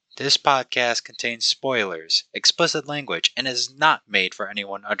This podcast contains spoilers, explicit language, and is not made for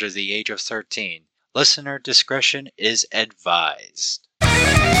anyone under the age of 13. Listener discretion is advised.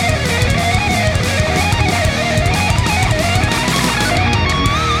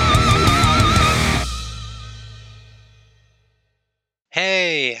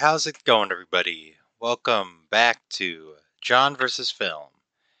 Hey, how's it going, everybody? Welcome back to John vs. Film.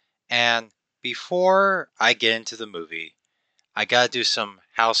 And before I get into the movie, I gotta do some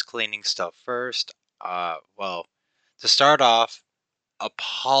house cleaning stuff first. To start off,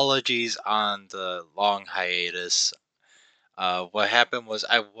 apologies on the long hiatus. What happened was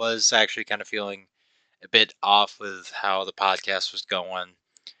I was actually kind of feeling a bit off with how the podcast was going,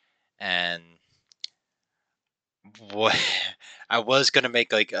 and what I was gonna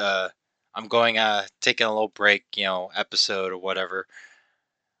make like I'm going taking a little break, episode or whatever.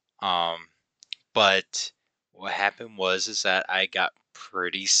 Um, but what happened was is that I got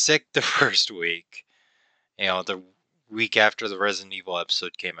pretty sick the first week. The week after the Resident Evil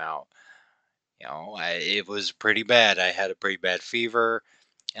episode came out. It was pretty bad. I had a pretty bad fever.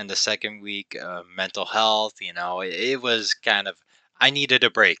 And the second week, mental health, it was kind of, I needed a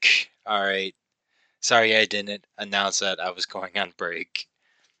break. All right. Sorry I didn't announce that I was going on break.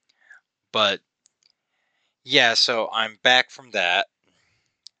 But yeah, so I'm back from that.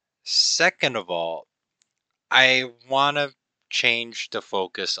 Second of all, I want to change the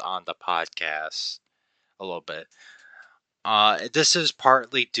focus on the podcast a little bit. This is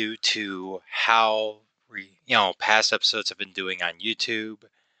partly due to how past episodes have been doing on YouTube,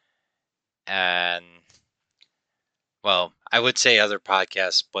 and well, I would say other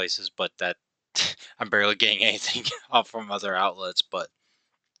podcast places, but that I'm barely getting anything up from other outlets. But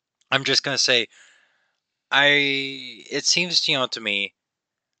I'm just gonna say, it seems to me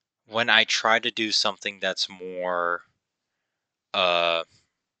when I try to do something that's more, uh,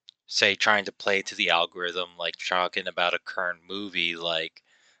 say trying to play to the algorithm, like talking about a current movie, like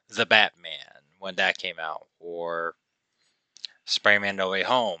The Batman when that came out, or Spider-Man No Way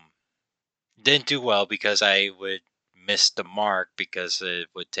Home. Didn't do well because I would miss the mark because it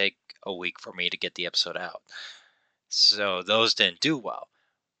would take a week for me to get the episode out. So those didn't do well.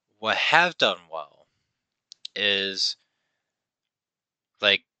 What have done well is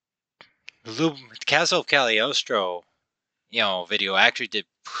like Castle of Cagliostro, video actually did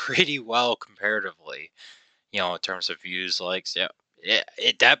pretty well comparatively, in terms of views, likes. Yeah,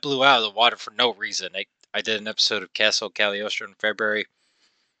 that blew out of the water for no reason. I did an episode of Castle of Cagliostro in February,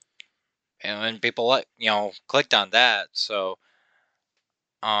 and people clicked on that. So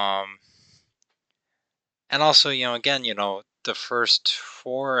um, and also again the first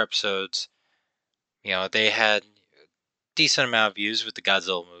 4 episodes, they had decent amount of views with the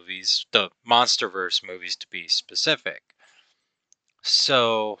Godzilla movies, the MonsterVerse movies to be specific.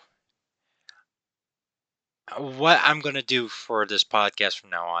 So what I'm going to do for this podcast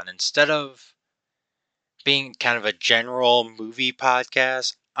from now on, instead of being kind of a general movie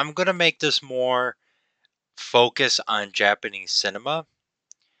podcast, I'm going to make this more focus on Japanese cinema.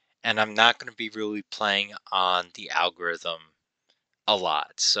 And I'm not going to be really playing on the algorithm a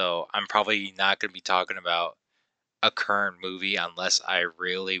lot. So I'm probably not going to be talking about a current movie unless I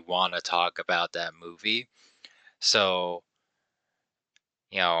really want to talk about that movie. So,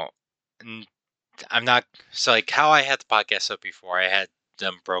 you know, I'm not, so like how I had the podcast up before, I had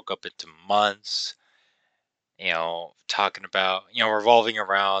them broke up into months, talking about, revolving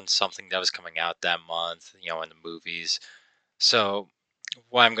around something that was coming out that month, in the movies. So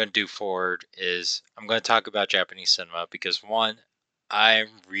what I'm going to do forward is I'm going to talk about Japanese cinema because one, I'm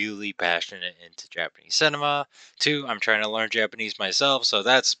really passionate into Japanese cinema. Two, I'm trying to learn Japanese myself, so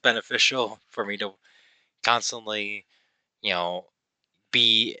that's beneficial for me to constantly,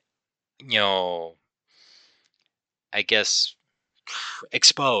 be, you know, I guess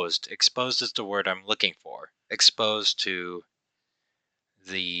exposed. Exposed is the word I'm looking for. Exposed to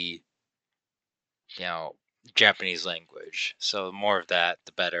the, you know, Japanese language. So the more of that,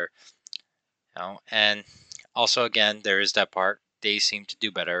 the better. And also again, there is that part. They seem to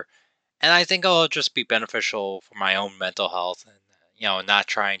do better. And I think it'll just be beneficial for my own mental health and not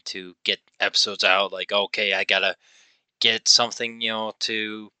trying to get episodes out like, okay, I gotta get something,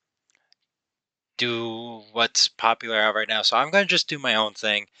 to do what's popular out right now. So I'm gonna just do my own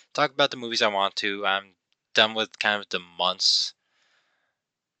thing, talk about the movies I want to. I'm done with kind of the months,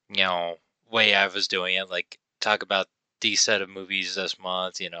 way I was doing it. Like talk about these set of movies this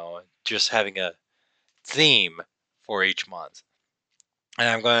month, just having a theme for each month. And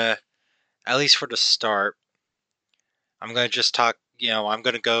I'm gonna, at least for the start, I'm gonna just talk. I'm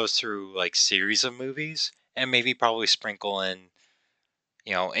gonna go through like series of movies and maybe probably sprinkle in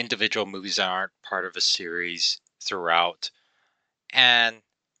individual movies that aren't part of a series throughout. And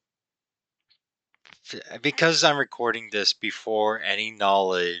because I'm recording this before any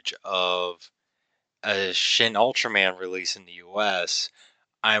knowledge of a Shin Ultraman release in the US,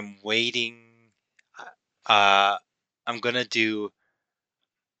 I'm waiting. Uh, I'm gonna do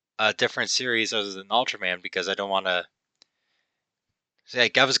a different series other than Ultraman because I don't want to.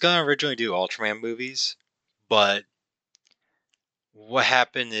 Like, I was gonna originally do Ultraman movies, but what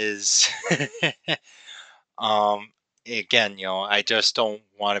happened is, um, again, I just don't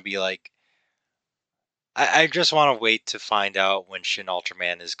want to be like. I just want to wait to find out when Shin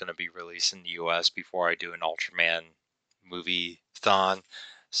Ultraman is going to be released in the US before I do an Ultraman movie thon.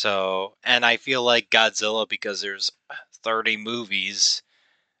 So, and I feel like Godzilla, because there's 30 movies,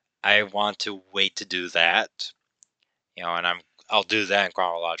 I want to wait to do that. And I'll do that in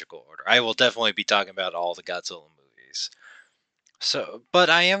chronological order. I will definitely be talking about all the Godzilla movies. So, but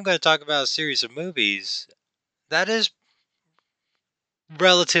I am going to talk about a series of movies that is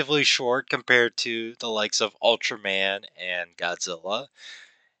relatively short compared to the likes of Ultraman and Godzilla,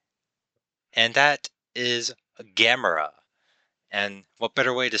 and that is Gamera. And what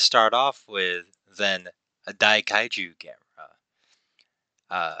better way to start off with than a Daikaiju Gamera?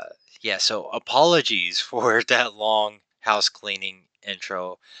 Uh, yeah, so apologies for that long house cleaning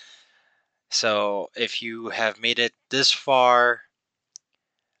intro. So if you have made it this far,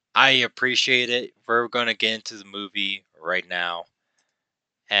 I appreciate it. We're going to get into the movie right now.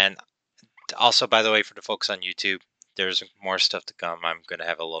 And also, by the way, for the folks on YouTube, there's more stuff to come. I'm going to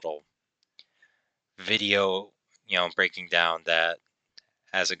have a little video, breaking down that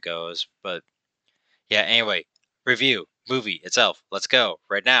as it goes. But yeah, anyway, review, movie itself. Let's go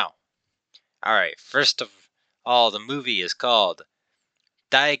right now. All right, first of all, the movie is called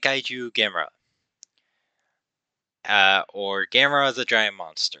Daikaiju Gamera, or Gamera the Giant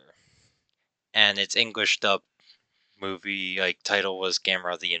Monster. And its English dub movie title was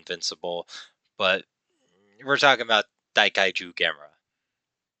Gamera the Invincible, but we're talking about Daikaiju Gamera.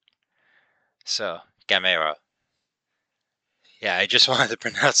 So, Gamera. Yeah, I just wanted to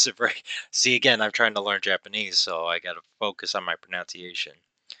pronounce it right. See, again, I'm trying to learn Japanese, so I gotta focus on my pronunciation.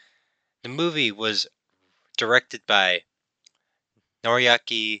 The movie was directed by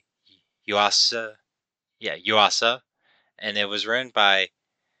Noriaki Yuasa. Yeah, Yuasa. And it was written by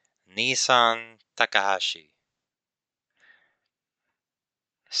Nissan Takahashi.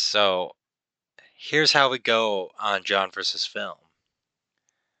 So, here's how we go on John versus Film.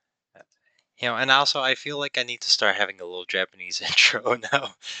 And also I feel like I need to start having a little Japanese intro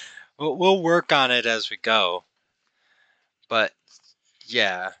now. We'll work on it as we go. But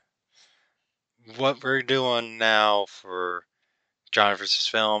yeah, what we're doing now for John versus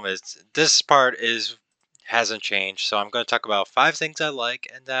Film is this part is hasn't changed. So I'm going to talk about 5 things I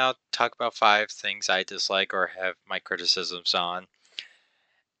like, and then I'll talk about 5 things I dislike or have my criticisms on,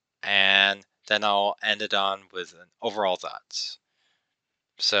 and then I'll end it on with an overall thoughts.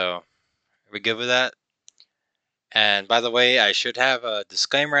 So, are we good with that? And by the way, I should have a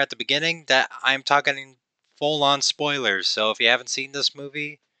disclaimer at the beginning that I'm talking full on spoilers. So if you haven't seen this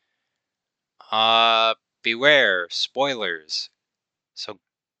movie, beware spoilers. So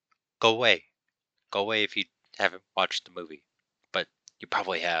go away. Go away if you haven't watched the movie. But you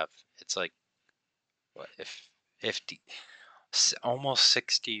probably have. It's like what if 50 almost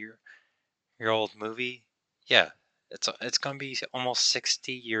 60-year old movie? Yeah. It's going to be almost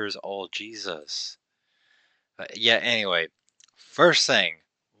 60 years old. Jesus. Yeah, anyway, first thing,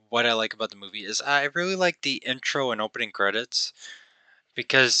 what I like about the movie is I really like the intro and opening credits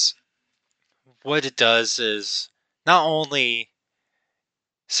because what it does is not only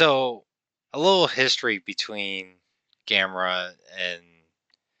so a little history between Gamera and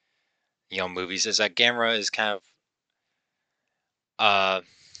movies is that Gamera is kind of uh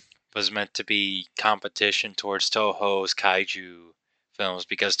was meant to be competition towards Toho's kaiju films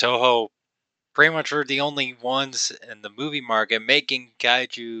because Toho pretty much were the only ones in the movie market making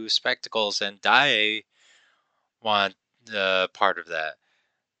kaiju spectacles, and Dai want part of that.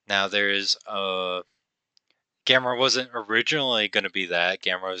 Now there is Gamera wasn't originally going to be that.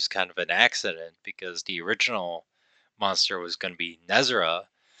 Gamera was kind of an accident because the original monster was going to be Nezra,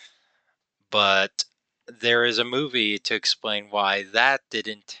 but there is a movie to explain why that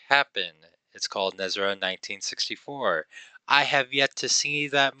didn't happen. It's called Nezra 1964. I have yet to see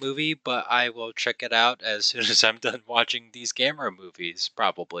that movie, but I will check it out as soon as I'm done watching these Gamera movies.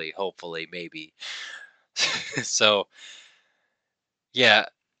 Probably, hopefully, maybe. So, yeah,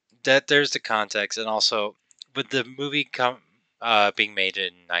 that there's the context, and also with the movie being made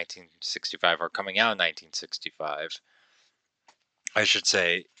in 1965 or coming out in 1965, I should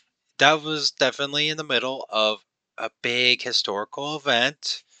say. That was definitely in the middle of a big historical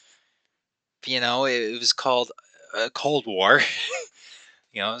event. It was called Cold War.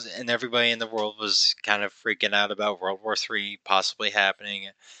 And everybody in the world was kind of freaking out about World War III possibly happening.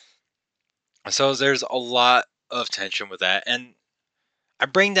 So there's a lot of tension with that. And I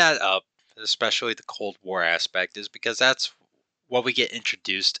bring that up, especially the Cold War aspect, is because that's what we get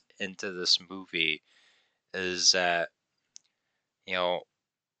introduced into this movie is that, you know,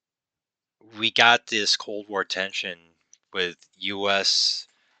 we got this Cold War tension with US.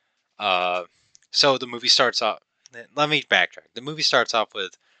 So the movie starts off. Let me backtrack. The movie starts off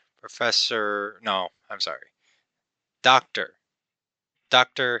with Professor. No, I'm sorry. Doctor.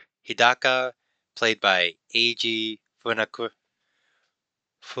 Dr. Hidaka, played by Eiji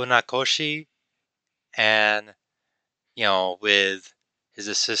Funakoshi, and, with his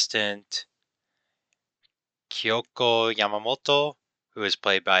assistant Kyoko Yamamoto, who is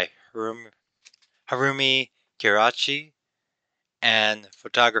played by Harumi Kirachi, and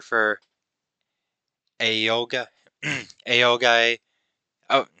photographer Aoga Aogai.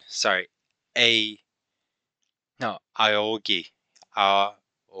 Oh, sorry, A no Aogi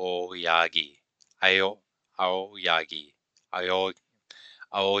Aoyagi Ao Aoyagi Ao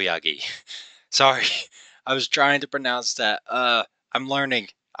Aoyagi. Sorry, I was trying to pronounce that. I'm learning.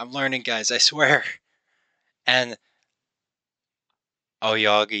 I'm learning, guys. I swear. And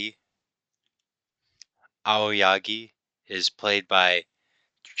Aoyagi Aoyagi is played by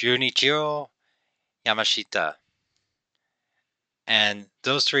Junichiro Yamashita. And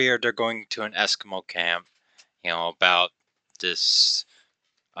those three they're going to an Eskimo camp, about this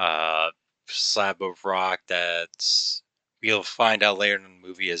uh, slab of rock that's you'll find out later in the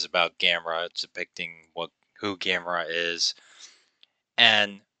movie is about Gamera. It's depicting who Gamera is.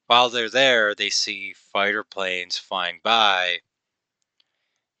 And while they're there, they see fighter planes flying by,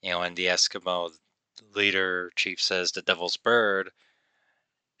 and the Eskimo leader chief says the devil's bird.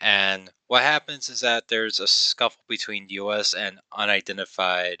 And what happens is that there's a scuffle between US and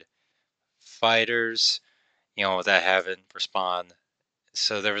unidentified fighters, that haven't responded.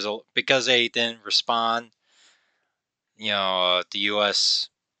 So there was because they didn't respond, the US,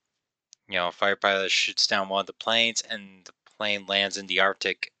 fighter pilot shoots down one of the planes and the plane lands in the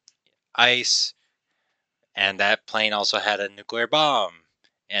Arctic ice. And that plane also had a nuclear bomb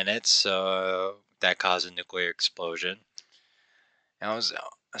in it, so that caused a nuclear explosion.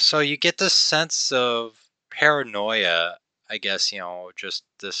 So you get this sense of paranoia, I guess, just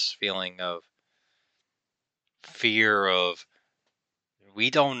this feeling of fear of we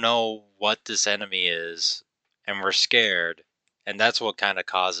don't know what this enemy is and we're scared. And that's what kind of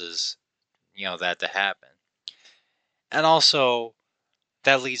causes, that to happen. And also,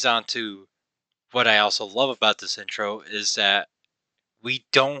 that leads on to what I also love about this intro is that we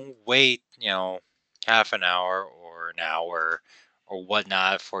don't wait, half an hour or an hour or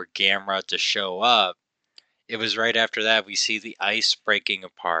whatnot for Gamera to show up. It was right after that we see the ice breaking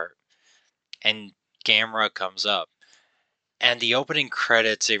apart and Gamera comes up. And the opening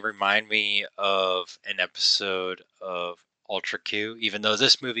credits, they remind me of an episode of Ultra Q, even though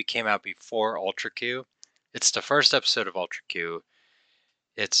this movie came out before Ultra Q. It's the first episode of Ultra Q.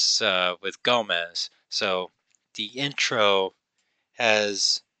 It's with Gomez. So the intro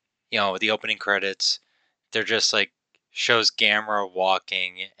has, the opening credits. They're just like shows Gamera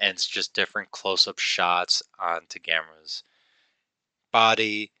walking, and it's just different close-up shots onto Gamera's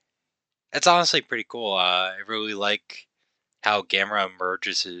body. It's honestly pretty cool. I really like how Gamera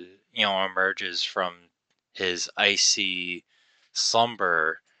emerges from his icy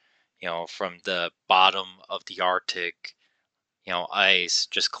slumber, from the bottom of the Arctic, ice,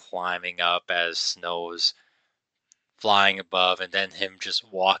 just climbing up as snow's flying above, and then him just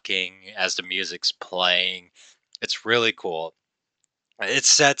walking as the music's playing. It's really cool. It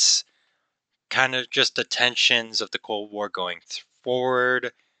sets kind of just the tensions of the Cold War going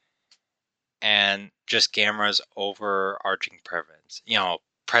forward and just Gamera's overarching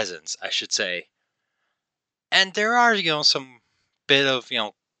presence, I should say. And there are, some bit of,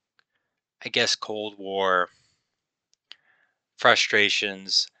 I guess Cold War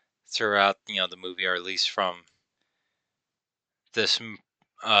frustrations throughout, the movie, or at least from this,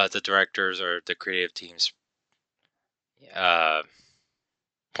 the directors or the creative team's uh,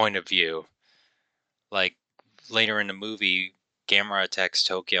 point of view. Like later in the movie, Gamera attacks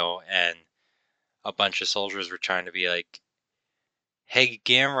Tokyo, and a bunch of soldiers were trying to be like, "Hey,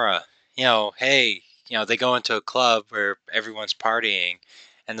 Gamera, hey." They go into a club where everyone's partying,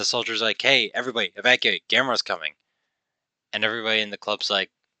 and the soldiers like, "Hey, everybody, evacuate! Gamera's coming." And everybody in the club's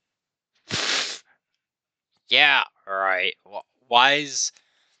like, "Yeah, all right.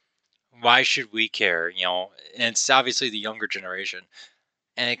 why should we care? And it's obviously the younger generation,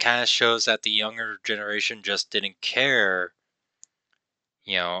 and it kind of shows that the younger generation just didn't care,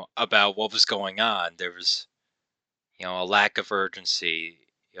 about what was going on. There was, a lack of urgency.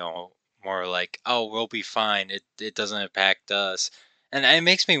 More like, oh, we'll be fine. It doesn't impact us, and it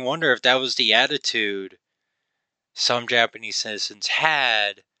makes me wonder if that was the attitude some Japanese citizens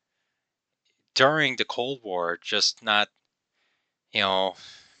had during the Cold War, just not, you know,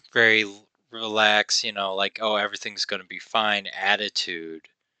 very relaxed, like, oh, everything's going to be fine attitude,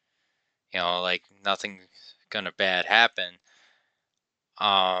 like nothing going to bad happen.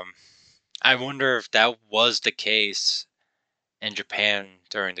 Um, I wonder if that was the case in Japan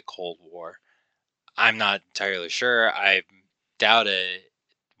during the Cold War. I'm not entirely sure. I doubt it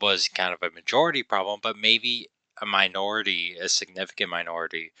was kind of a majority problem, but maybe a minority, a significant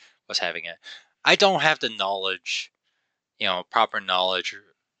minority, was having it. I don't have the knowledge, proper knowledge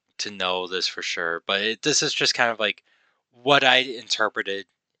to know this for sure, but this is just kind of like what I interpreted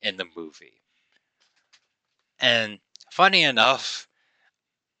in the movie. And funny enough,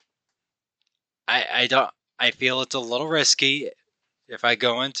 I don't I feel it's a little risky if I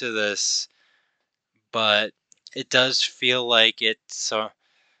go into this, but it does feel like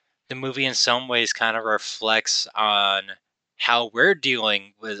the movie in some ways kind of reflects on how we're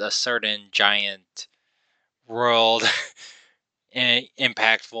dealing with a certain giant world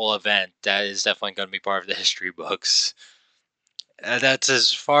impactful event that is definitely going to be part of the history books. That's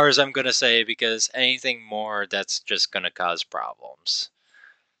as far as I'm going to say, because anything more, that's just going to cause problems.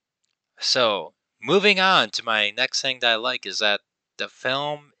 So, moving on to my next thing that I like is that the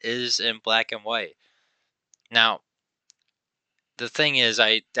film is in black and white. Now, the thing is,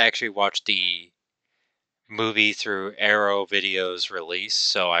 I actually watched the movie through Arrow Video's release,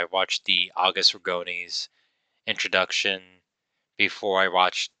 so I watched the August Ragoni's introduction before I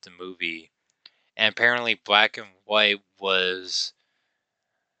watched the movie. And apparently, black and white was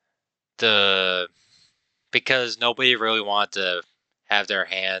the because nobody really wanted to have their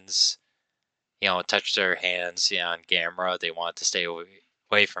hands, touch their hands, on Gamera. They wanted to stay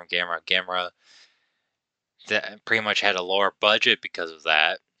away from Gamera. Gamera that pretty much had a lower budget because of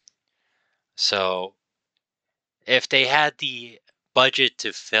that. So if they had the budget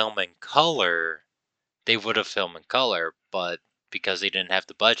to film in color, they would have filmed in color. But because they didn't have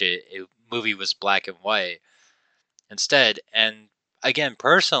the budget, movie was black and white instead. And again,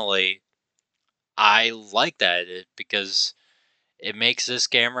 personally, I like that because it makes this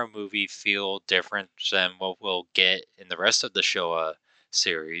Gamera movie feel different than what we'll get in the rest of the Showa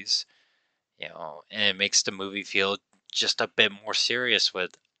series, and it makes the movie feel just a bit more serious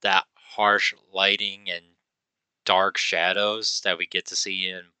with that harsh lighting and dark shadows that we get to see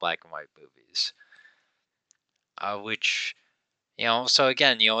in black and white movies. Which, so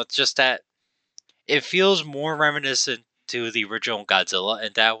again, it's just that it feels more reminiscent to the original Godzilla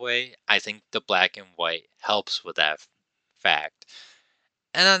in that way. I think the black and white helps with that fact.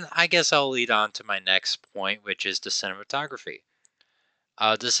 And then I guess I'll lead on to my next point, which is the cinematography.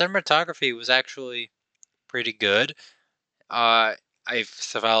 The cinematography was actually pretty good. I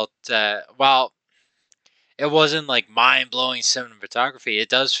felt that while it wasn't like mind blowing cinematography, it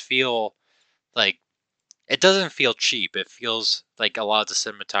does feel like it doesn't feel cheap. It feels like a lot of the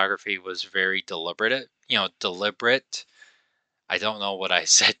cinematography was very deliberate. Deliberate. I don't know what I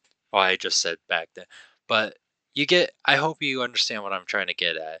said, what I just said back then, but you get. I hope you understand what I'm trying to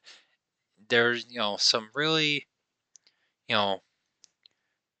get at. There's some really you know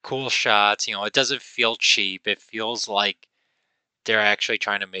cool shots. It doesn't feel cheap. It feels like they're actually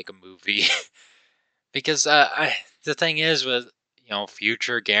trying to make a movie. Because the thing is with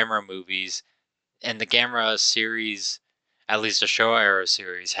future Gamera movies and the Gamera series, at least the Showa era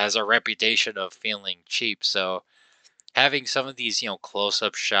series, has a reputation of feeling cheap. So having some of these close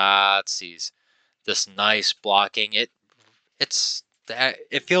up shots, this nice blocking, it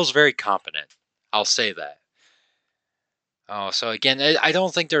feels very competent. I'll say that. Oh, so again, I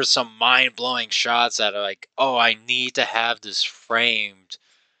don't think there's some mind blowing shots that are like, oh, I need to have this framed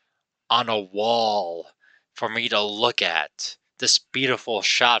on a wall for me to look at. This beautiful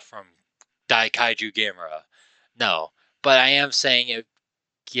shot from Daikaiju Gamera. No, but I am saying it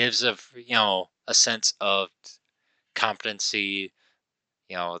gives a sense of competency.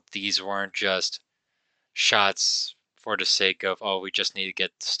 These weren't just shots for the sake of, oh, we just need to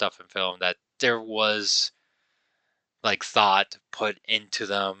get stuff in film. That there was like thought put into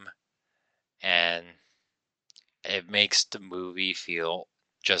them, and it makes the movie feel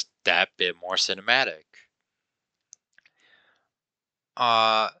just that bit more cinematic.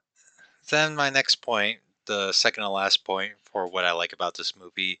 Uh, then my next point, the second to last point for what I like about this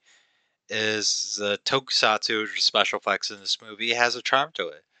movie is the tokusatsu or special effects in this movie has a charm to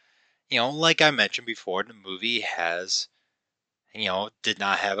it. Like I mentioned before, the movie did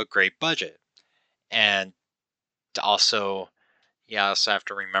not have a great budget. And also, you also have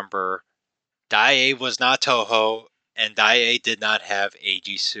to remember Daiei was not Toho, and Daiei did not have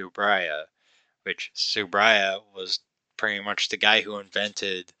Eiji Tsuburaya, which Tsuburaya was pretty much the guy who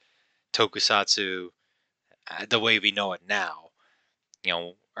invented tokusatsu the way we know it now.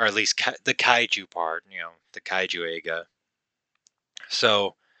 Or at least the kaiju part, the kaiju eiga.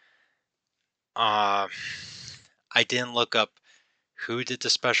 So, uh, I didn't look up who did the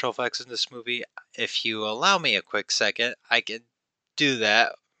special effects in this movie. If you allow me a quick second, I can do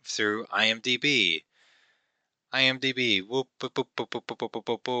that through IMDb. IMDb. Whoop, boop, boop, boop, boop, boop, boop, boop,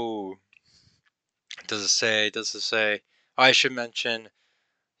 boop, boop. Does it say? Does it say? Oh, I should mention,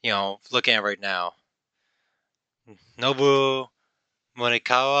 looking at right now, Nobu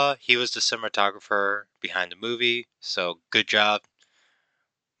Morikawa, he was the cinematographer behind the movie, so good job,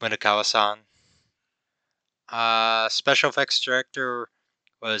 Morikawa-san. Special effects director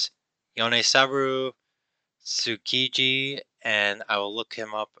was Yonesabu Tsukiji, and I will look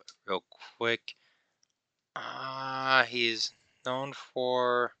him up real quick. He's known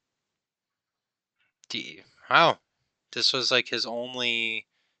for wow, this was like his only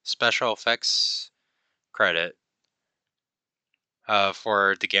special effects credit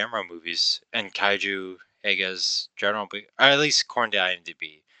for the Gamera movies and Kaiju Ega's general, or at least according to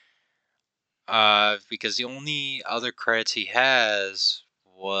IMDb. Because the only other credits he has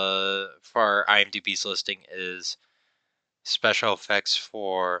was for IMDb's listing is special effects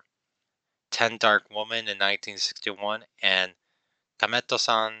for Ten Dark Woman in 1961 and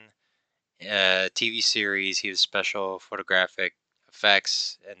Kameto-san TV series. He was special photographic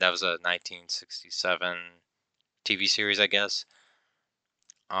effects, and that was a 1967 TV series, I guess.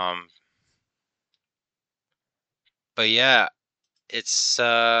 Um, but yeah, it's you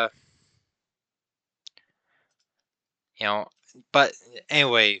know, but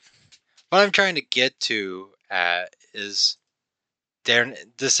anyway, what I'm trying to get to at is there.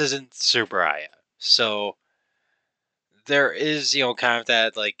 This isn't Subaraya, so there is kind of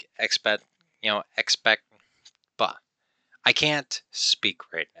that like expect, but I can't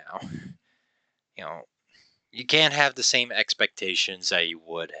speak right now. You know, you can't have the same expectations that you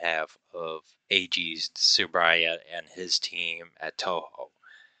would have of Eiji Tsuburaya and his team at Toho.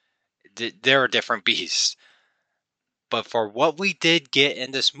 They're a different beast. But for what we did get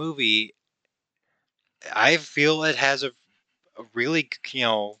in this movie, I feel it has a really,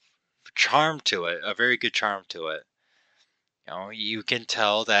 charm to it, a very good charm to it. You can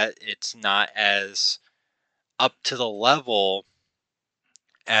tell that it's not as up to the level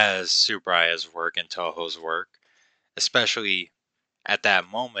as Tsuburaya's work and Toho's work, especially at that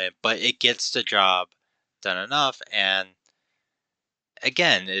moment, but it gets the job done enough. And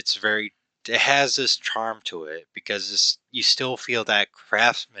again, it has this charm to it because you still feel that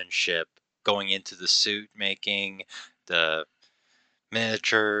craftsmanship going into the suit making, the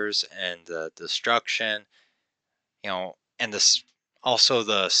miniatures, and the destruction, and also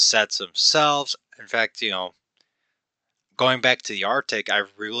the sets themselves. In fact, going back to the Arctic, I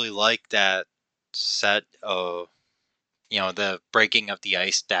really like that set of, the breaking of the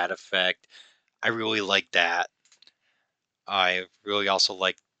ice, that effect. I really like that. I really also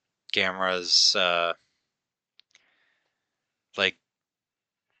like Gamera's like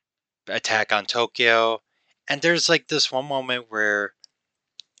attack on Tokyo. And there's like this one moment where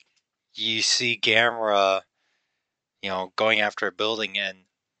you see Gamera, going after a building, and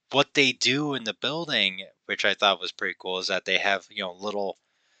what they do in the building, which I thought was pretty cool, is that they have, little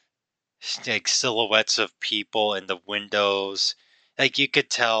like silhouettes of people in the windows. Like you could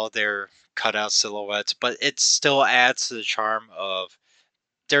tell they're cut out silhouettes, but it still adds to the charm of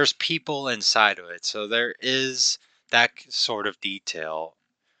there's people inside of it. So there is that sort of detail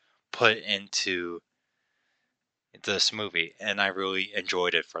put into this movie, and I really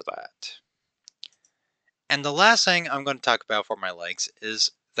enjoyed it for that. And the last thing I'm going to talk about for my likes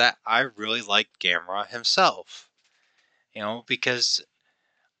is that I really liked Gamera himself. Because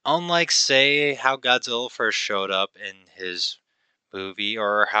unlike, say, how Godzilla first showed up in his movie,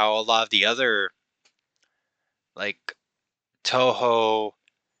 or how a lot of the other, like, Toho,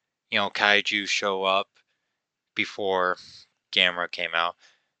 kaiju show up before Gamera came out,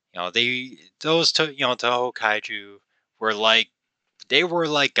 Toho kaiju were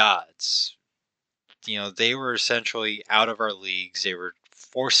like gods. They were essentially out of our leagues. They were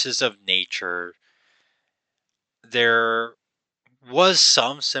forces of nature. There was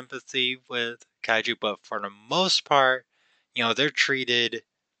some sympathy with kaiju, but for the most part, they're treated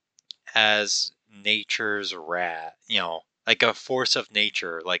as nature's rat, like a force of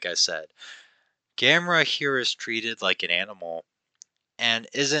nature, like I said. Gamera here is treated like an animal and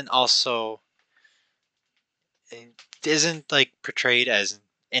isn't like portrayed as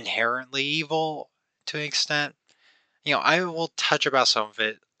inherently evil to an extent. I will touch about some of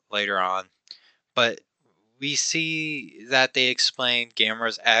it later on, but we see that they explain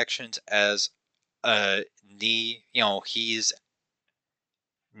Gamera's actions as a need. He's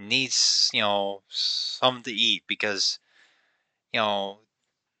needs something to eat because you know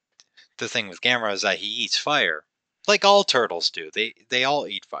the thing with Gamera is that he eats fire, like all turtles do. They all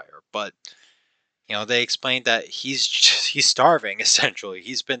eat fire, but they explained that he's starving essentially.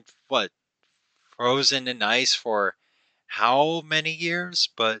 He's been what frozen in ice for how many years?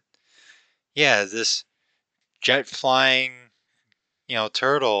 But yeah, this jet flying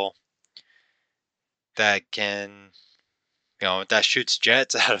turtle that can that shoots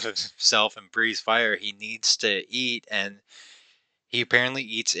jets out of himself and breathes fire. He needs to eat, and he apparently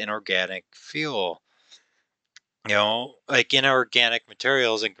eats inorganic fuel. Like inorganic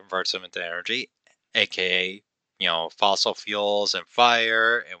materials and converts them into energy, aka, fossil fuels and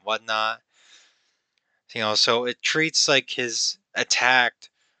fire and whatnot. So it treats like his attack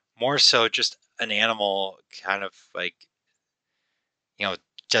more so just an animal kind of like, you know,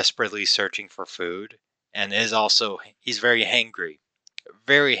 desperately searching for food. And he's very hangry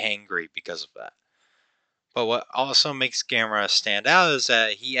because of that. But what also makes Gamera stand out is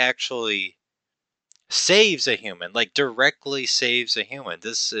that he actually saves a human, like directly saves a human.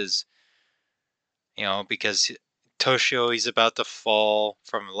 This is, because Toshio, he's about to fall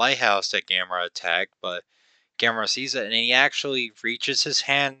from a lighthouse that Gamera attacked, but Gamera sees it and he actually reaches his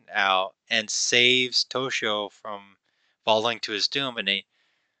hand out and saves Toshio from falling to his doom. And he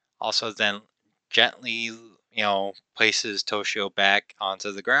also then gently, places Toshio back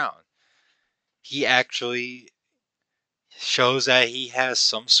onto the ground. He actually shows that he has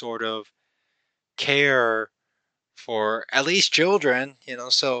some sort of care for at least children,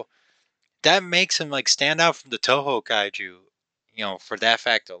 so that makes him like stand out from the Toho kaiju, for that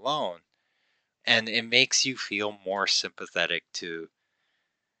fact alone. And it makes you feel more sympathetic to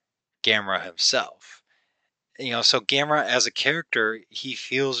Gamera himself. So Gamera as a character, he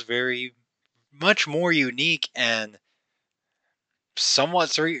feels very much more unique and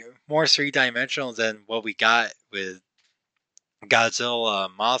somewhat more three-dimensional than what we got with Godzilla,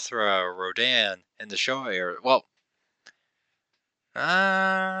 Mothra, Rodan in the show era. Well,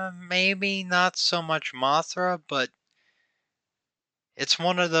 maybe not so much Mothra, but it's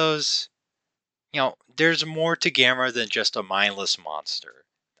one of those, there's more to Gamera than just a mindless monster.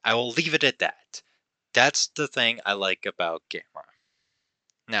 I will leave it at that. That's the thing I like about Gamera.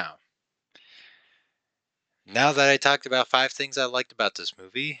 Now, now that I talked about 5 things I liked about this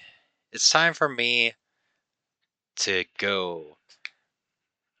movie, it's time for me to go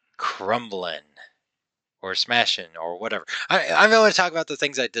crumbling or smashing or whatever. I'm going to talk about the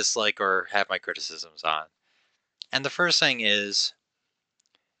things I dislike or have my criticisms on. And the first thing is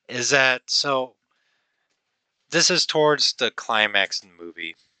that this is towards the climax in the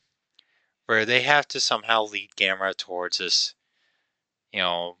movie where they have to somehow lead Gamera towards this, you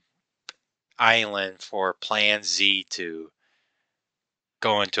know, island for Plan Z to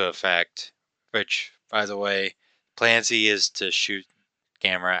go into effect. Which, by the way, Plan Z is to shoot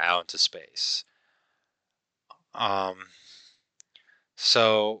Gamera out into space.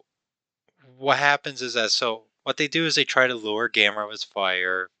 So what happens is that what they do is they try to lure Gamera with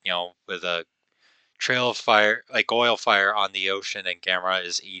fire, with a trail of fire, like oil fire on the ocean, and Gamera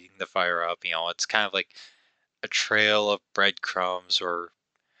is eating the fire up. It's kind of like a trail of breadcrumbs or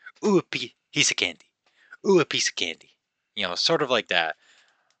ooh, piece of candy, ooh, a piece of candy. Sort of like that.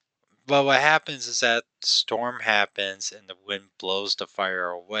 But what happens is that storm happens and the wind blows the fire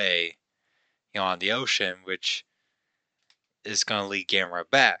away, on the ocean, which is going to lead Gamera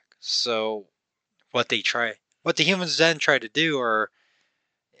back. So what the humans then try to do, or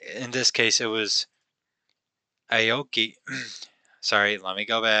in this case, it was Aoki. Sorry, let me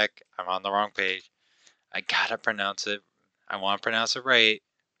go back. I'm on the wrong page. I gotta pronounce it. I want to pronounce it right.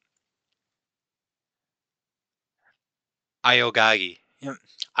 Ayogagi.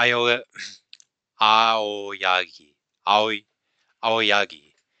 Ayo, Aoyagi.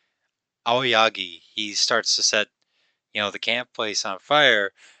 Aoyagi. Aoyagi. He starts to set, the camp place on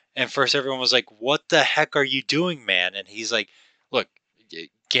fire. And first everyone was like, what the heck are you doing, man? And he's like, look,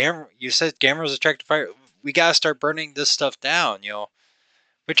 you said Gamera was attracted to fire. We gotta start burning this stuff down,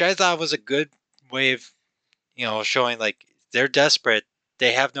 which I thought was a good way of, showing like they're desperate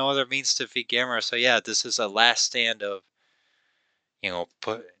they have no other means to defeat Gamera. So yeah, this is a last stand of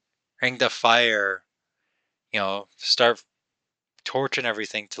putting the fire, start torching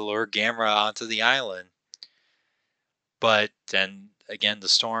everything to lure Gamera onto the island. But then again, the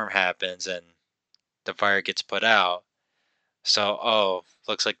storm happens and the fire gets put out. So,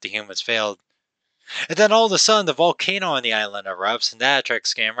 looks like the humans failed. And then all of a sudden, the volcano on the island erupts, and that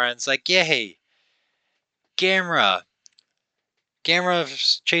attracts Gamera. And it's like, yay, Gamera,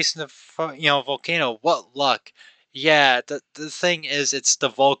 Gamera's chasing the volcano. What luck! Yeah, the thing is, it's the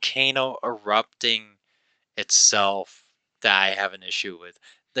volcano erupting itself that I have an issue with.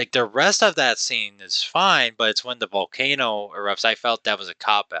 Like the rest of that scene is fine, but it's when the volcano erupts. I felt that was a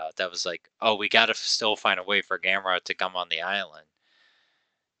cop out. That was like, oh, we got to still find a way for Gamera to come on the island,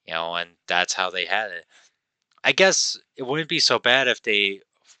 and that's how they had it. I guess it wouldn't be so bad if they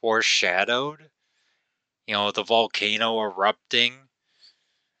foreshadowed, the volcano erupting,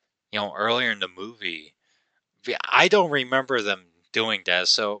 earlier in the movie. I don't remember them doing that,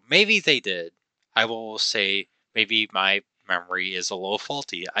 so maybe they did. I will say maybe my memory is a little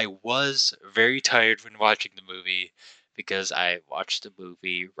faulty. I was very tired when watching the movie because I watched the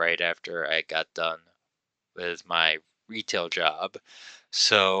movie right after I got done with my retail job.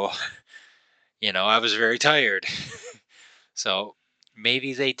 So, I was very tired. So,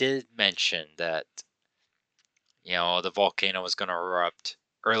 maybe they did mention that, the volcano was going to erupt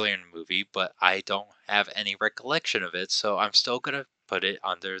earlier in the movie, but I don't have any recollection of it, so I'm still going to put it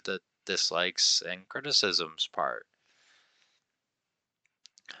under the dislikes and criticisms part.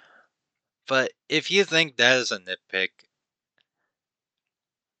 But if you think that is a nitpick,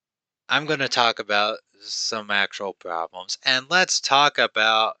 I'm going to talk about some actual problems. And let's talk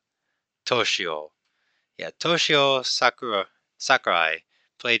about Toshio. Yeah, Toshio Sakurai,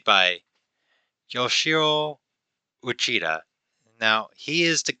 played by Yoshiro Uchida. Now, he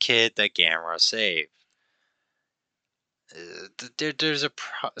is the kid that Gamera saved. There's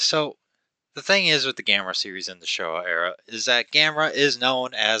so the thing is with the Gamera series in the Showa era is that Gamera is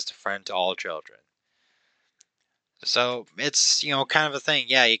known as the friend to all children. So it's kind of a thing.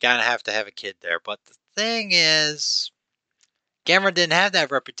 Yeah, you gotta have to have a kid there. But the thing is, Gamera didn't have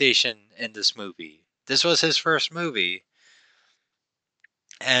that reputation in this movie. This was his first movie.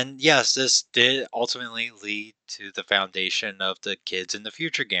 And yes, this did ultimately lead to the foundation of the kids in the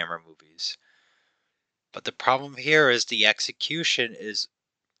future Gamera movies. But the problem here is the execution is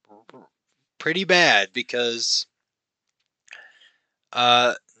pretty bad because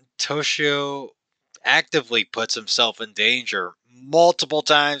uh, Toshio actively puts himself in danger multiple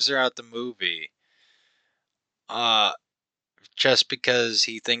times throughout the movie. Uh, just because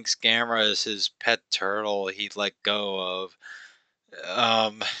he thinks Gamera is his pet turtle he let go of.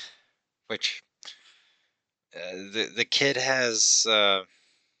 Um, which the kid has.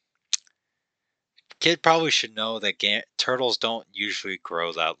 Kid probably should know that turtles don't usually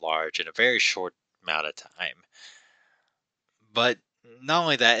grow that large in a very short amount of time. But not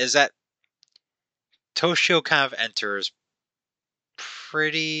only that, is that Toshio kind of enters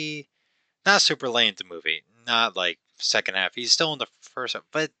pretty not super late in the movie. Not like second half. He's still in the first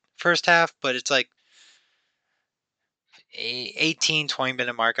half, but it's like 18-20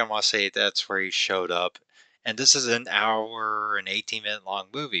 minute mark. I want to say that's where he showed up. And this is an hour and 18-minute long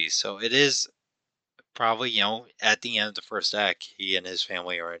movie. So it is probably, at the end of the first act, he and his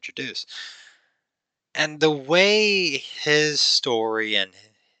family are introduced. And the way his story and,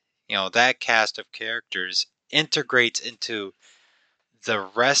 that cast of characters integrates into the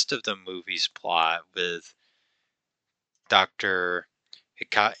rest of the movie's plot with Dr.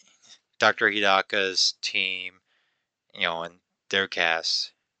 Hika- Dr. Hidaka's team, and their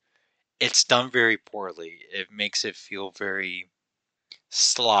cast, it's done very poorly. It makes it feel very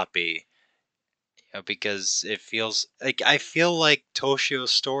sloppy, because it feels like I feel like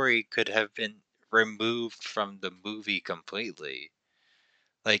Toshio's story could have been removed from the movie completely.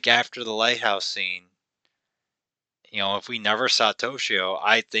 Like after the lighthouse scene, if we never saw Toshio,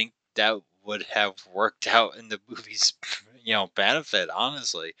 I think that would have worked out in the movie's, benefit,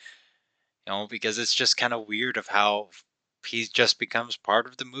 honestly. Because it's just kind of weird of how he just becomes part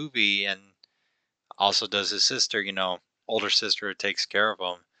of the movie and also does his sister, older sister who takes care of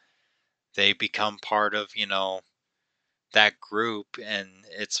him. They become part of, that group, and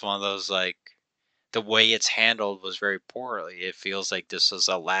it's one of those like the way it's handled was very poorly. It feels like this was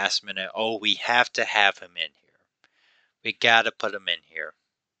a last minute, oh, we have to have him in here. We gotta put him in here.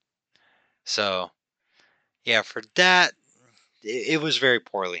 So, yeah, for that, it was very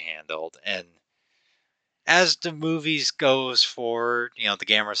poorly handled. And as the movies goes forward, the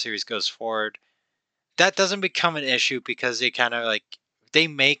Gamera series goes forward, that doesn't become an issue because they kind of like they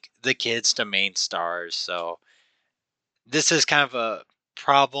make the kids the main stars, so this is kind of a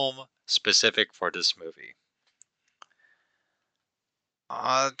problem specific for this movie.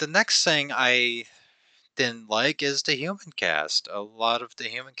 The next thing I didn't like is the human cast. A lot of the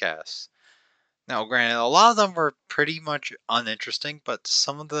human cast. Now, granted, a lot of them were pretty much uninteresting, but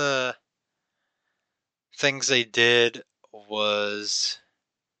some of the things they did was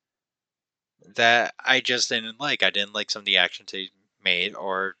that I just didn't like. I didn't like some of the actions they made,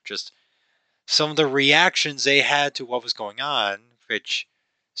 or just some of the reactions they had to what was going on, which,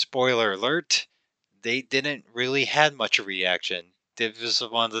 spoiler alert, they didn't really had much of a reaction. It was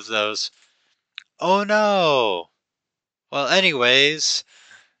one of those, oh no. Well, anyways,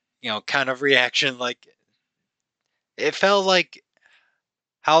 kind of reaction. Like, it felt like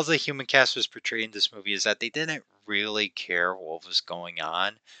how the human cast was portrayed in this movie is that they didn't really care what was going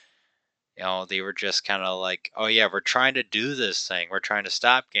on. They were just kind of like, oh yeah, we're trying to do this thing. We're trying to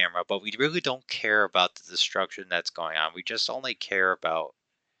stop Gamera, but we really don't care about the destruction that's going on. We just only care about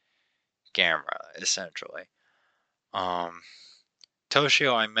Gamera, essentially. Um,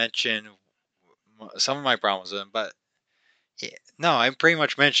 Toshio, I mentioned some of my problems with him, but yeah, no, I pretty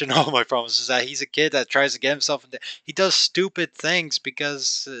much mentioned all my problems. Is that he's a kid that tries to get himself into. He does stupid things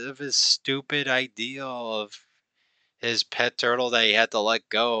because of his stupid ideal of his pet turtle that he had to let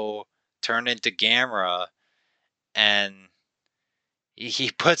go turn into Gamera, and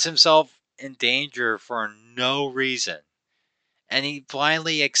he puts himself in danger for no reason, and he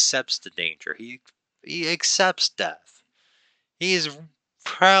blindly accepts the danger. He accepts death. He is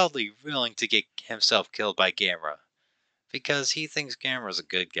proudly willing to get himself killed by Gamera because he thinks Gamera's a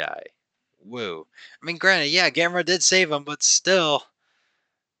good guy. Woo. I mean, granted, yeah, Gamera did save him, but still,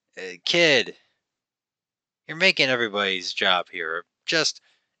 kid, you're making everybody's job here just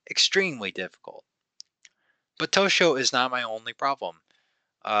extremely difficult. But Toshio is not my only problem.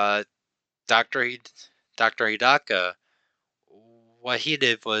 Uh, Dr. Dr. Hidaka, what he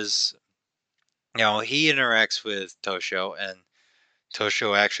did was, he interacts with Toshio, and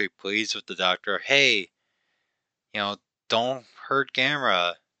Toshio actually pleads with the doctor, hey, don't hurt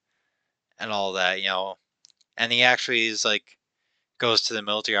Gamera, and all that, and he actually is like, goes to the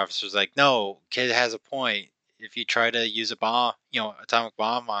military officers like, no, kid has a point. If you try to use a bomb, atomic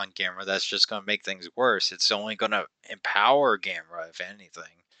bomb on Gamera, that's just going to make things worse. It's only going to empower Gamera, if anything.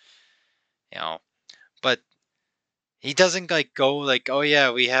 You know, but he doesn't like go like, oh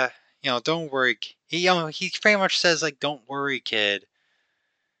yeah, we have, don't worry. He pretty much says like, don't worry, kid.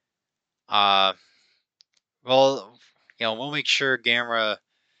 Uh, well, we'll make sure Gamera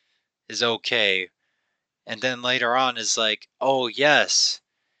is okay. And then later on is like, oh yes,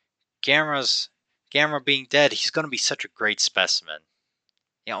 Gamera's Gamera being dead, he's going to be such a great specimen.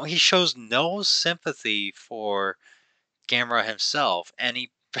 He shows no sympathy for Gamera himself, and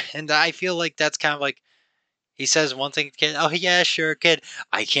and I feel like that's kind of like he says one thing, kid. Oh yeah, sure, kid.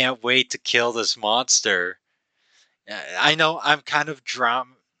 I can't wait to kill this monster. I know I'm kind of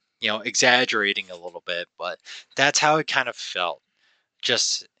exaggerating a little bit, but that's how it kind of felt.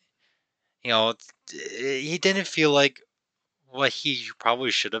 Just you know, he didn't feel like what he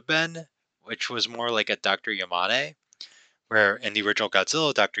probably should have been, which was more like a Dr. Yamane, where in the original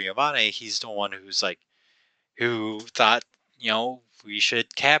Godzilla, Dr. Yamane, he's the one who's like, who thought, we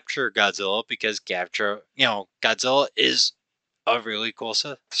should capture Godzilla because Godzilla is a really cool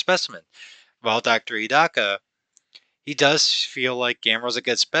specimen. While Dr. Hidaka, he does feel like Gamera's a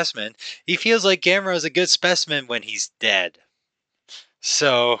good specimen. He feels like Gamera is a good specimen when he's dead.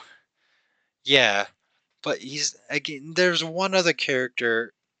 So, yeah. But again, there's one other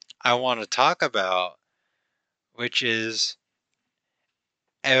character I want to talk about, which is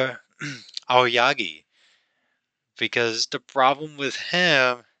uh, Aoyagi. Because the problem with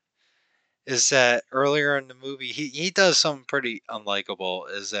him is that earlier in the movie, he does something pretty unlikable.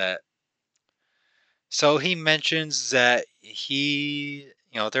 Is that so he mentions that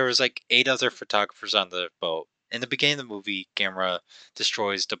there was like 8 other photographers on the boat. In the beginning of the movie, Gamera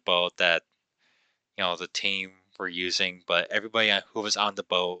destroys the boat that, the team were using, but everybody who was on the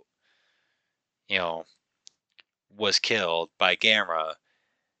boat, you know, was killed by Gamera.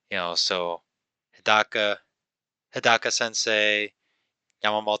 So Hidaka, Hidaka Sensei,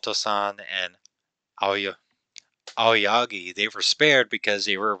 Yamamoto-san, and Aoya, Aoyagi, they were spared because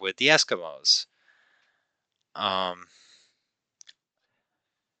they were with the Eskimos. Um,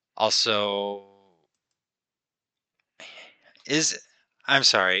 also, is I'm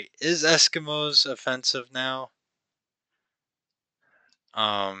sorry, is Eskimos offensive now?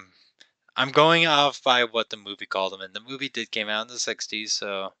 Um, I'm going off by what the movie called them, and the movie did came out in the '60s,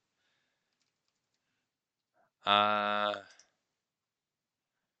 so uh,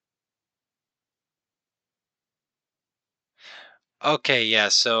 Okay, yeah,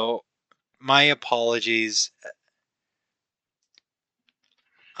 so my apologies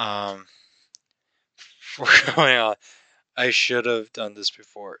um for going on. I should have done this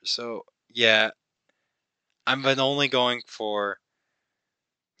before. So, yeah, I've been only going for,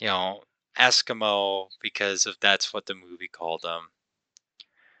 you know, Eskimo because of that's what the movie called them.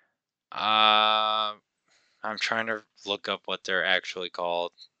 Uh I'm trying to look up what they're actually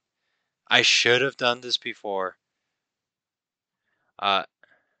called. I should have done this before. Uh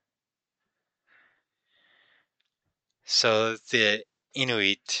so the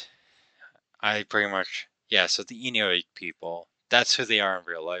Inuit, I pretty much, yeah, so the Inuit people, that's who they are in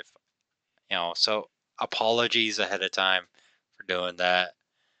real life. So apologies ahead of time for doing that.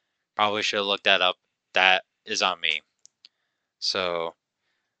 Probably should have looked that up. That is on me. So,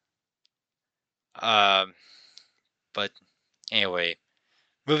 um, but anyway,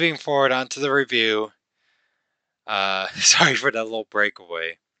 moving forward onto the review. Sorry for that little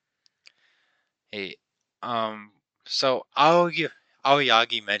breakaway. Hey, um, so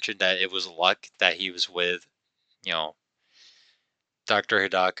Aoyagi mentioned that it was luck that he was with, you know, Dr.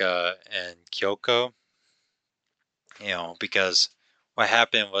 Hidaka and Kyoko, because what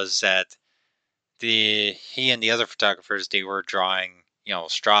happened was that the he and the other photographers, they were drawing,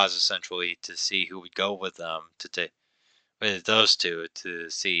 straws essentially to see who would go with them to take with those two to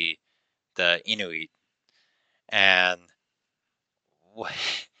see the Inuit. And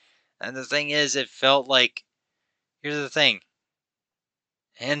and the thing is, it felt like, here's the thing.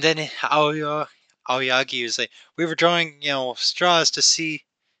 And then Aoyagi was like, we were drawing, straws to see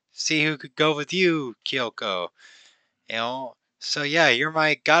who could go with you, Kyoko. So yeah, you're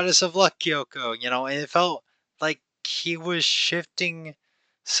my goddess of luck, Kyoko. And it felt like he was shifting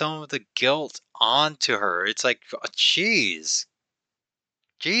some of the guilt onto her. It's like, jeez,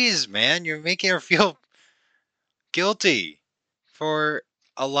 jeez, man, you're making her feel guilty for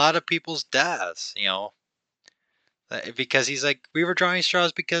a lot of people's deaths. Because he's like, we were drawing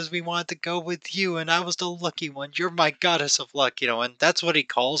straws because we wanted to go with you, and I was the lucky one. You're my goddess of luck, and that's what he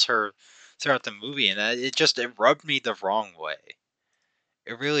calls her throughout the movie, and it rubbed me the wrong way.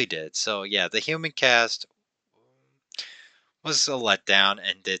 It really did. So yeah, the human cast was a letdown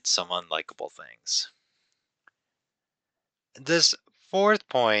and did some unlikable things. This fourth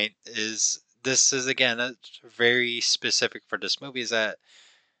point is, this is again very specific for this movie, is that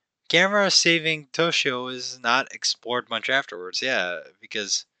Gamera saving Toshio is not explored much afterwards. Yeah,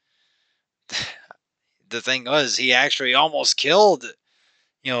 because the thing was, he actually almost killed,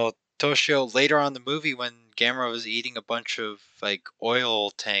 Toshio later on in the movie when Gamera was eating a bunch of like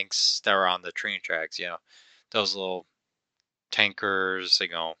oil tanks that were on the train tracks. Those little tankers,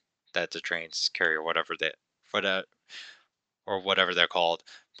 that the trains carry or whatever for that or whatever they're called.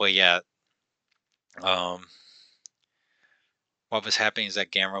 But yeah, um, what was happening is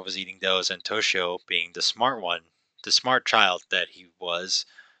that Gamera was eating those, and Toshio, being the smart one, the smart child that he was,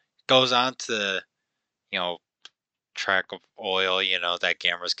 goes on to the, you know track of oil, that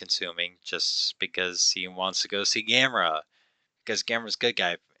Gamera's consuming just because he wants to go see Gamera. Because Gamera's a good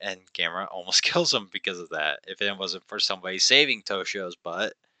guy, and Gamera almost kills him because of that. If it wasn't for somebody saving Toshio's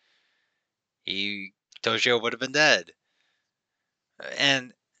butt, he Toshio would have been dead.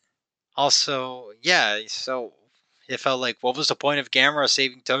 And also, yeah, so it felt like, what was the point of Gamera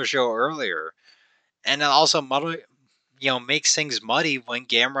saving Toshio earlier? And it also makes things muddy when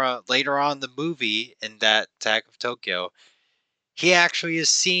Gamera later on in the movie in that Attack of Tokyo, he actually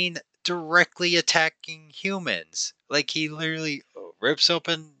is seen directly attacking humans. Like, he literally rips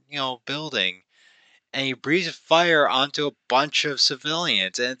open, building, and he breathes fire onto a bunch of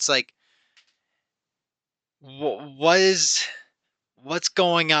civilians, and it's like, what's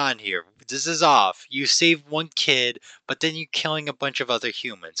going on here? This is off. You save one kid, but then you're killing a bunch of other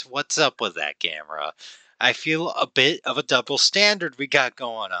humans. What's up with that, Gamera? I feel a bit of a double standard we got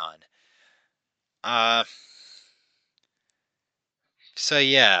going on. Uh, so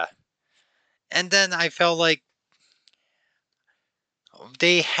yeah. And then I felt like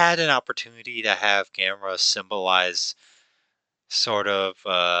they had an opportunity to have Gamera symbolize sort of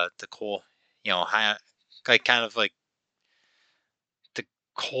the cool, like kind of like the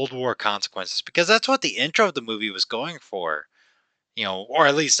Cold War consequences, because that's what the intro of the movie was going for. Or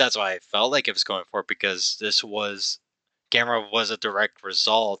at least that's what I felt like it was going for, because Gamera was a direct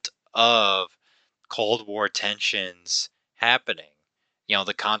result of Cold War tensions happening.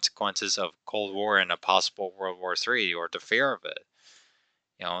 The consequences of Cold War and a possible World War III, or the fear of it.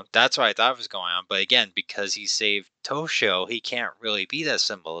 That's what I thought was going on. But again, because he saved Toshio, he can't really be that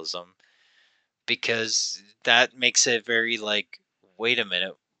symbolism, because that makes it very like, wait a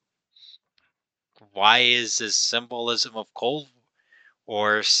minute, why is this symbolism of Cold?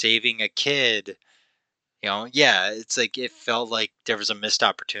 or saving a kid. Yeah, it's like it felt like there was a missed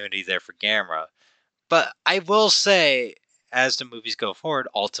opportunity there for Gamera. But I will say, as the movies go forward,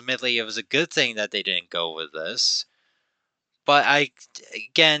 ultimately it was a good thing that they didn't go with this. But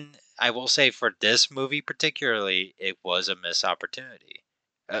again, I will say for this movie particularly, it was a missed opportunity.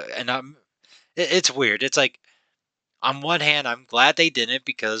 And it's weird. It's like, on one hand, I'm glad they didn't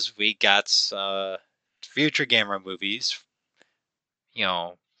because we got future Gamera movies, you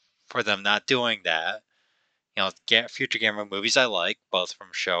know, for them not doing that. Future Gamera movies I like, both from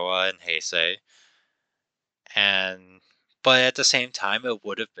Showa and Heisei. And but at the same time, it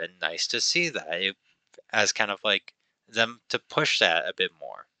would have been nice to see that as kind of like them to push that a bit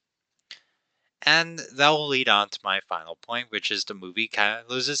more. And that will lead on to my final point, which is the movie kind of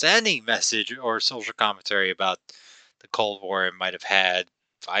loses any message or social commentary about the Cold War it might have had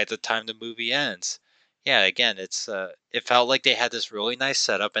by the time the movie ends. Yeah, again, it felt like they had this really nice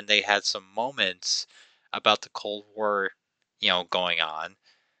setup and they had some moments about the Cold War, going on,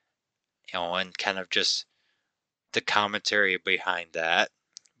 and kind of just the commentary behind that.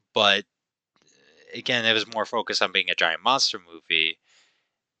 But again, it was more focused on being a giant monster movie.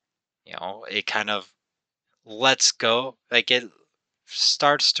 It kind of lets go, like it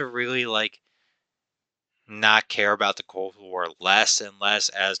starts to really like not care about the Cold War less and less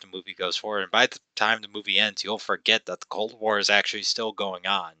as the movie goes forward. And by the time the movie ends, you'll forget that the Cold War is actually still going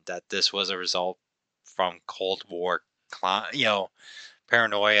on. That this was a result from Cold War,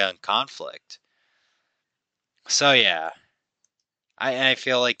 paranoia and conflict. So yeah, I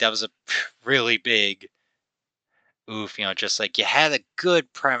feel like that was a really big oof. Just like you had a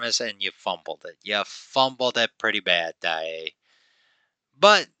good premise and you fumbled it. You fumbled it pretty bad, Dai.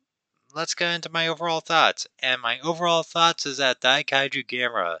 But let's get into my overall thoughts. And my overall thoughts is that Daikaiju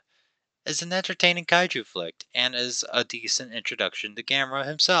Gamera is an entertaining kaiju flick and is a decent introduction to Gamera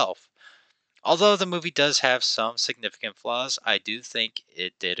himself. Although the movie does have some significant flaws, I do think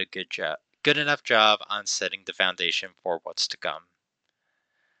it did a good enough job on setting the foundation for what's to come.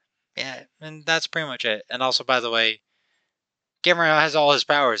 Yeah, and that's pretty much it. And also, by the way, Gamera has all his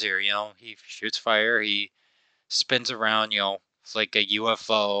powers here. He shoots fire, he spins around, it's like a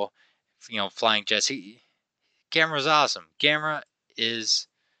UFO, flying jets. Gamera's awesome. Gamera is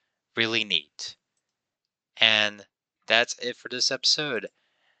really neat. And that's it for this episode.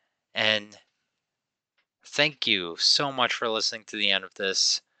 And thank you so much for listening to the end of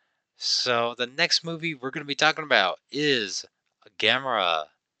this. So, the next movie we're going to be talking about is Gamera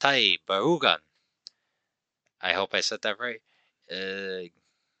Tai Barugan. I hope I said that right.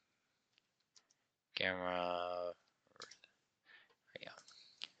 Gamera. Yeah.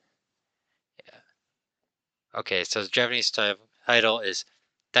 Yeah. Okay, so the Japanese title is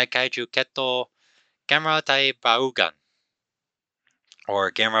Daikaiju Keto Gamera Tai Barugan.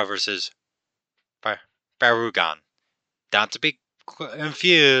 Or Gamera versus Barugan. Not to be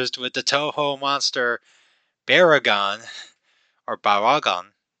confused with the Toho monster Baragon or Baragon.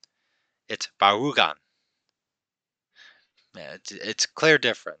 It's Barugan. Yeah, it's a clear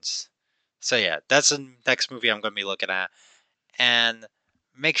difference. So yeah, that's the next movie I'm going to be looking at. And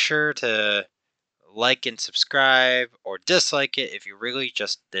make sure to like and subscribe or dislike it if you really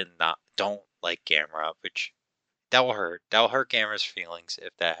just don't like Gamera, which that will hurt. That will hurt Gamera's feelings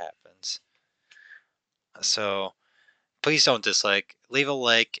if that happens. So please don't dislike. Leave a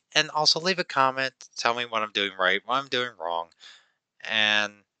like and also leave a comment. Tell me what I'm doing right, what I'm doing wrong.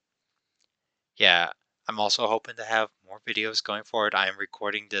 And yeah, I'm also hoping to have more videos going forward. I am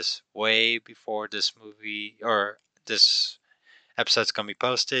recording this way before this movie or this episode's gonna be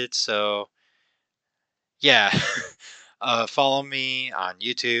posted. So yeah, follow me on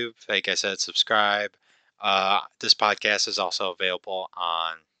YouTube. Like I said, subscribe. This podcast is also available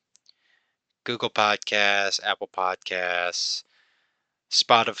on Google Podcasts, Apple Podcasts,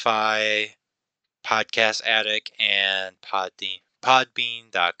 Spotify, Podcast Addict, and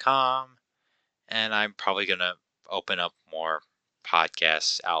Podbean.com. And I'm probably going to open up more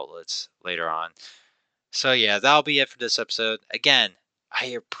podcast outlets later on. So, yeah, that'll be it for this episode. Again, I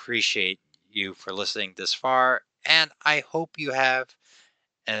appreciate you for listening this far, and I hope you have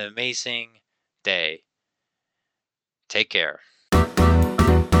an amazing day. Take care.